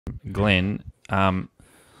Glenn.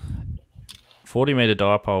 40-meter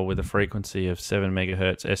dipole with a frequency of 7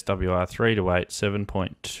 megahertz SWR 3 to 8,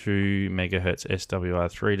 7.2 megahertz SWR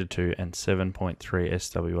 3 to 2, and 7.3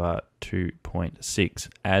 SWR 2.6.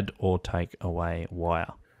 Add or take away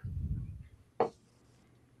wire.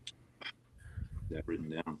 That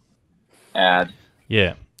written down. Add.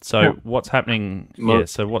 Yeah. So what's happening? Yeah.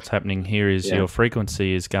 So what's happening here is your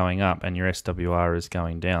frequency is going up and your SWR is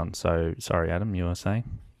going down. So sorry, Adam, you were saying?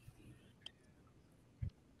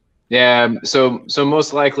 Yeah. So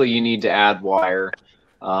most likely you need to add wire.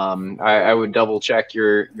 I would double check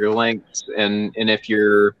your lengths, and if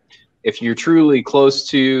you're truly close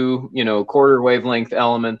to quarter wavelength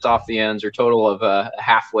elements off the ends or total of a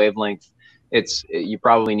half wavelength, you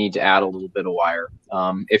probably need to add a little bit of wire.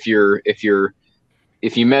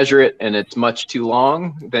 If you measure it and it's much too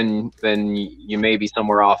long, then you may be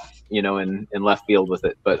somewhere off, in left field with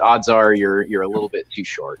it. But odds are you're a little bit too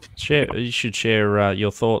short. You should share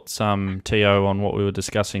your thoughts, To, on what we were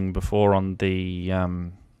discussing before on the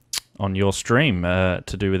on your stream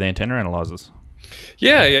to do with antenna analyzers.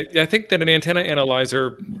 Yeah, I think that an antenna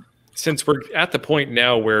analyzer, since we're at the point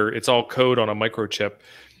now where it's all code on a microchip,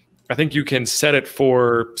 I think you can set it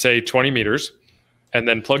for, say, 20 meters. And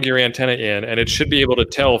then plug your antenna in, and it should be able to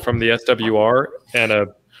tell from the SWR and a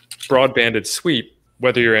broadbanded sweep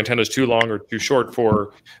whether your antenna is too long or too short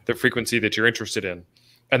for the frequency that you're interested in,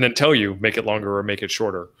 and then tell you make it longer or make it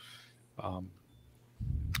shorter.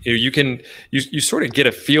 You sort of get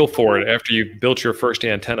a feel for it after you've built your first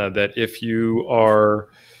antenna, that if you are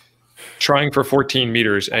trying for 14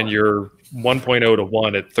 meters and you're 1.0 to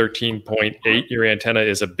 1 at 13.8, your antenna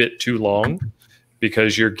is a bit too long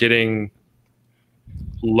because you're getting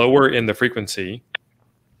lower in the frequency,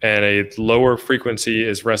 and a lower frequency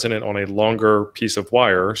is resonant on a longer piece of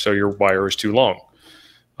wire, so your wire is too long.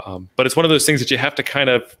 But it's one of those things that you have to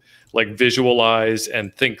kind of like visualize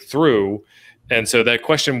and think through. And so that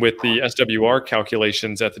question with the SWR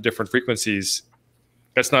calculations at the different frequencies,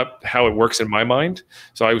 that's not how it works in my mind.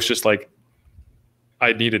 So I was just like,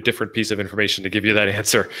 I need a different piece of information to give you that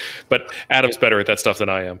answer. But Adam's better at that stuff than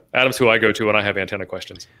I am. Adam's who I go to when I have antenna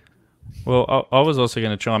questions. Well, I was also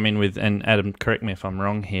going to chime in with, and Adam, correct me if I'm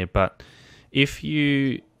wrong here, but if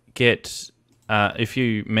you if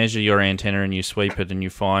you measure your antenna and you sweep it and you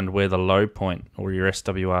find where the low point or your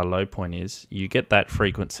SWR low point is, you get that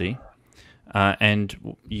frequency,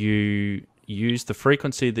 and you use the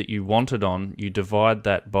frequency that you want it on, you divide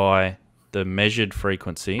that by the measured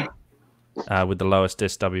frequency with the lowest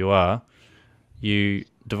SWR, you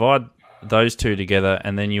divide those two together,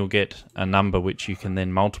 and then you'll get a number which you can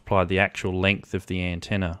then multiply the actual length of the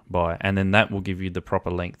antenna by, and then that will give you the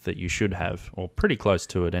proper length that you should have, or pretty close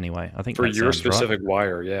to it anyway. I think for your specific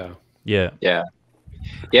wire, yeah.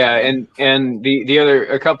 And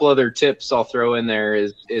a couple other tips I'll throw in there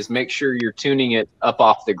is make sure you're tuning it up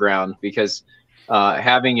off the ground, because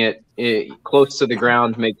having it close to the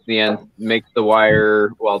ground makes the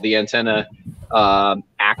wire, the antenna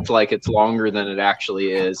act like it's longer than it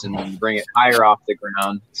actually is. And when you bring it higher off the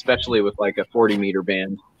ground, especially with like a 40-meter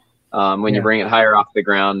band, when you bring it higher off the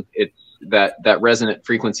ground, it's that resonant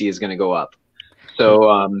frequency is going to go up.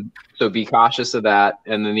 So be cautious of that.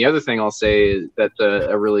 And then the other thing I'll say is that's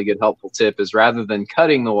a really good helpful tip is, rather than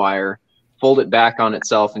cutting the wire, fold it back on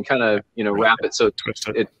itself and kind of wrap it so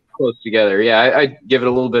it's close together. I give it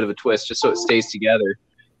a little bit of a twist just so it stays together.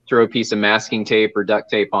 Throw a piece of masking tape or duct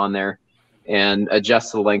tape on there and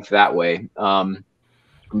adjust the length that way.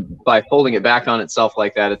 By folding it back on itself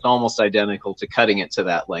like that, it's almost identical to cutting it to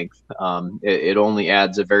that length. It only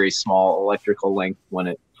adds a very small electrical length when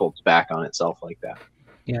it folds back on itself like that.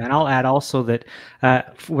 Yeah, and I'll add also that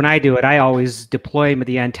when I do it, I always deploy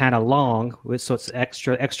the antenna long, so it's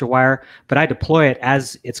extra wire, but I deploy it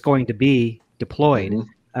as it's going to be deployed.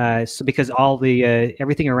 So because all the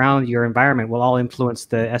everything around your environment will all influence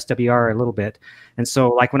the SWR a little bit. And so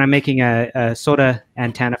like when I'm making a SOTA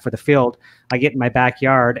antenna for the field, I get in my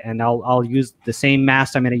backyard and I'll use the same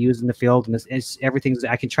mast I'm going to use in the field, and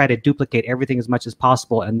I can try to duplicate everything as much as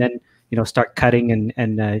possible, and then start cutting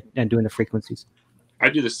and doing the frequencies. I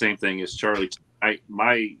do the same thing as Charlie.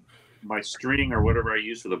 My string or whatever I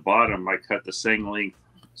use for the bottom, I cut the same length,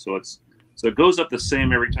 so it goes up the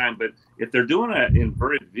same every time. But if they're doing an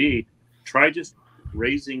inverted V, try just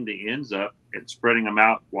raising the ends up and spreading them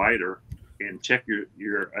out wider, and check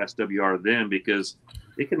your SWR then, because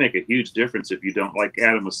it can make a huge difference if you don't, like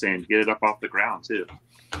Adam was saying, get it up off the ground too.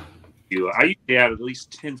 I usually add at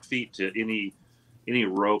least 10 feet to any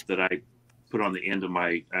rope that I put on the end of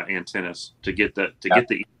my antennas to get the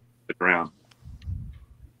ground,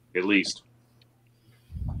 at least.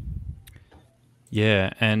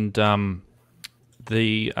 Yeah, and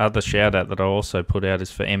the other shout out that I also put out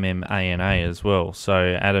is for MMANA as well.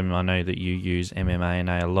 So Adam, I know that you use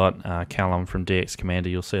MMANA a lot. Callum from DX Commander,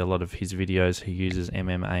 you'll see a lot of his videos. He uses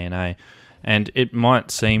MMANA, and it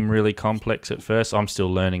might seem really complex at first. I'm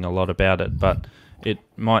still learning a lot about it, but it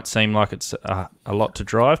might seem like it's a lot to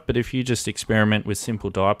drive. But if you just experiment with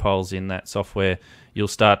simple dipoles in that software, you'll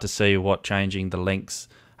start to see what changing the lengths,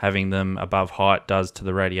 having them above height, does to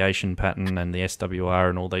the radiation pattern and the SWR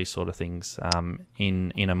and all these sort of things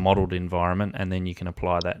in a modelled environment, and then you can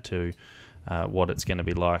apply that to what it's going to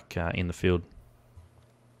be like in the field.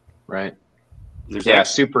 Right. There's yeah,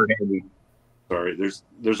 super handy. Sorry,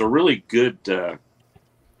 there's a really good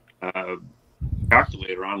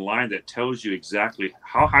calculator online that tells you exactly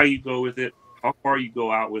how high you go with it, how far you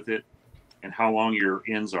go out with it, and how long your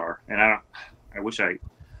ends are. And I wish a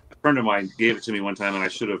friend of mine gave it to me one time, and I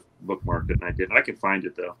should have bookmarked it, and I didn't. I can find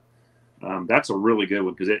it though. That's a really good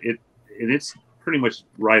one because it's pretty much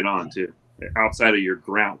right on too, outside of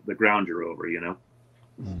the ground you're over, you know.